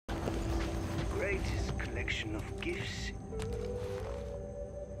collection of gifts.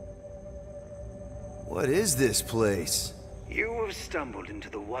 What is this place? You have stumbled into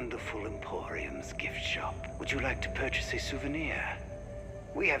the wonderful Emporium's gift shop. Would you like to purchase a souvenir?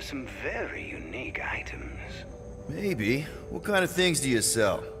 We have some very unique items. Maybe. What kind of things do you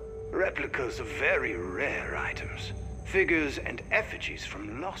sell? Replicas of very rare items. Figures and effigies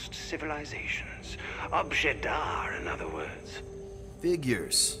from lost civilizations. Objet d'art, in other words.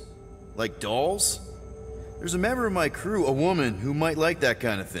 Figures? Like dolls? There's a member of my crew, a woman, who might like that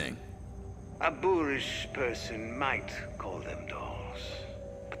kind of thing. A boorish person might call them dolls.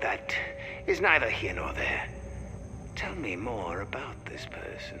 But that is neither here nor there. Tell me more about this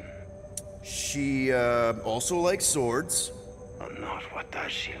person. She, also likes swords. Oh, not what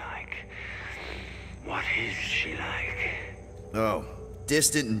does she like. What is she like? Oh,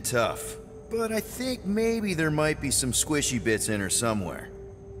 distant and tough. But I think maybe there might be some squishy bits in her somewhere.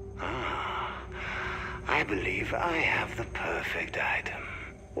 Ah, I believe I have the perfect item.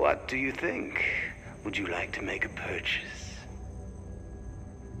 What do you think? Would you like to make a purchase?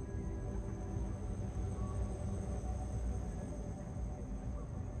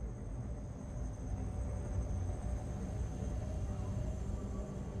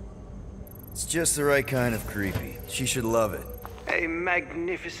 It's just the right kind of creepy. She should love it. A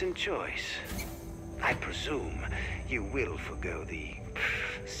magnificent choice. I presume you will forgo the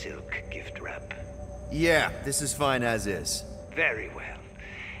silk gift wrap. Yeah, this is fine as is. Very well.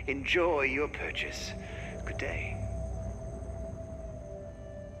 Enjoy your purchase. Good day.